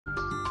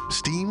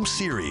STEAM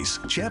Series,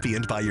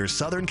 championed by your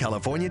Southern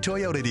California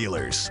Toyota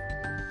dealers.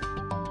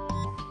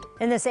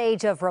 In this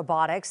age of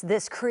robotics,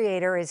 this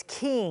creator is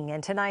king.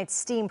 In tonight's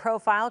STEAM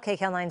profile,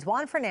 KCAL9's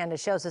Juan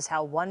Fernandez shows us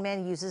how one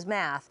man uses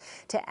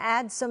math to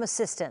add some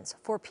assistance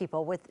for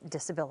people with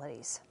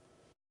disabilities.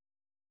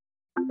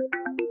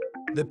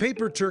 The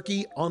paper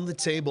turkey on the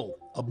table,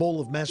 a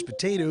bowl of mashed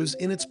potatoes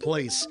in its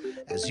place,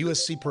 as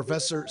USC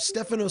professor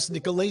Stefanos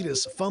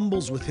Nikolaidis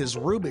fumbles with his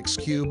Rubik's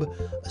Cube,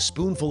 a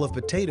spoonful of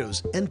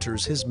potatoes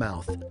enters his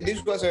mouth.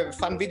 This was a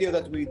fun video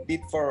that we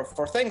did for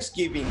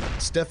Thanksgiving.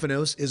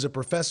 Stefanos is a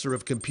professor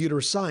of computer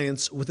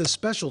science with a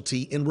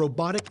specialty in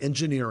robotic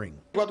engineering.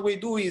 What we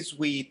do is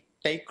we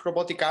take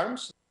robotic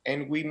arms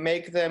and we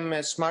make them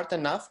smart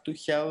enough to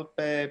help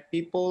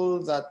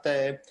people that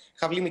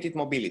have limited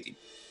mobility.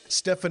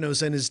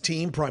 Stefanos and his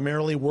team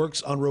primarily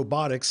works on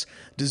robotics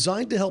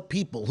designed to help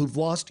people who've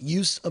lost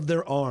use of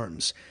their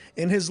arms.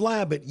 In his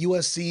lab at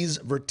USC's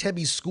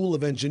Vertebi School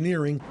of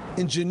Engineering,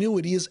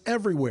 ingenuity is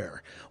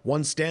everywhere.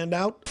 One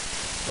standout,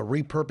 a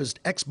repurposed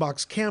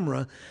Xbox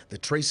camera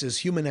that traces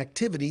human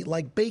activity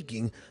like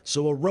baking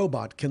so a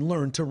robot can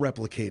learn to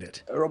replicate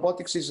it.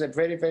 Robotics is a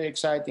very, very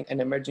exciting and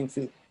emerging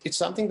field. It's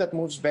something that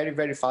moves very,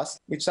 very fast.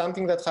 It's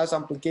something that has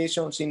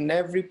applications in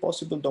every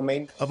possible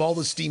domain. Of all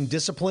the STEAM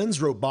disciplines,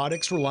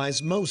 robotics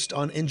relies most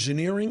on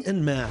engineering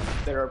and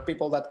math. There are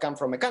people that come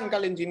from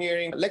mechanical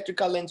engineering,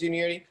 electrical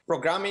engineering,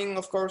 programming,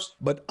 of course.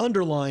 But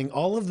underlying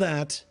all of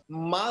that,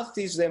 math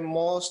is the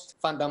most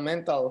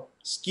fundamental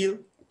skill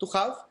to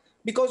have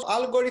because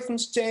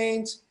algorithms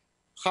change,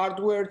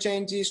 hardware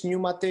changes, new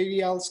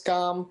materials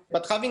come,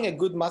 but having a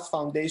good math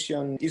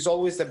foundation is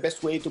always the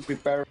best way to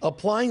prepare.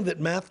 Applying that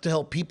math to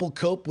help people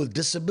cope with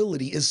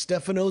disability is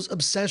Stefanos'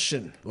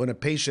 obsession. When a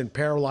patient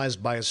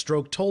paralyzed by a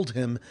stroke told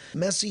him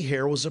messy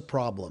hair was a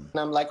problem. And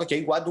I'm like,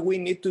 okay, what do we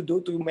need to do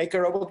to make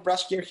a robot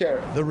brush your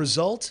hair? The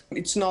result?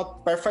 It's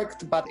not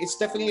perfect, but it's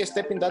definitely a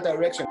step in that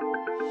direction.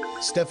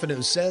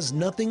 Stefanos says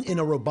nothing in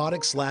a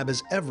robotics lab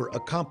is ever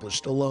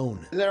accomplished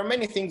alone. There are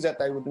many things that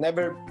I would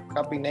never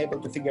have been able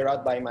to figure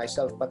out by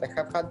myself, but I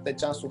have had the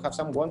chance to have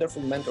some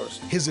wonderful mentors.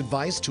 His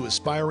advice to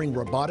aspiring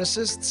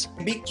roboticists?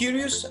 Be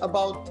curious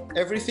about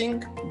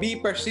everything, be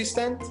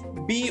persistent,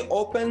 be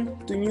open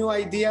to new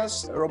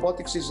ideas.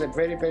 Robotics is a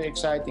very, very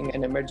exciting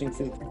and emerging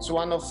field. It's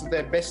one of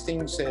the best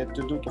things to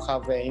do to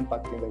have an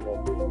impact in the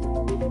world.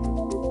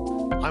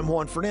 I'm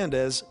Juan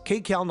Fernandez,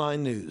 KCAL9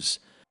 News.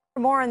 For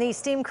more on these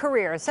STEAM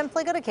careers,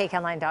 simply go to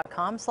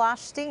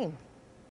KCAL9.com/STEAM.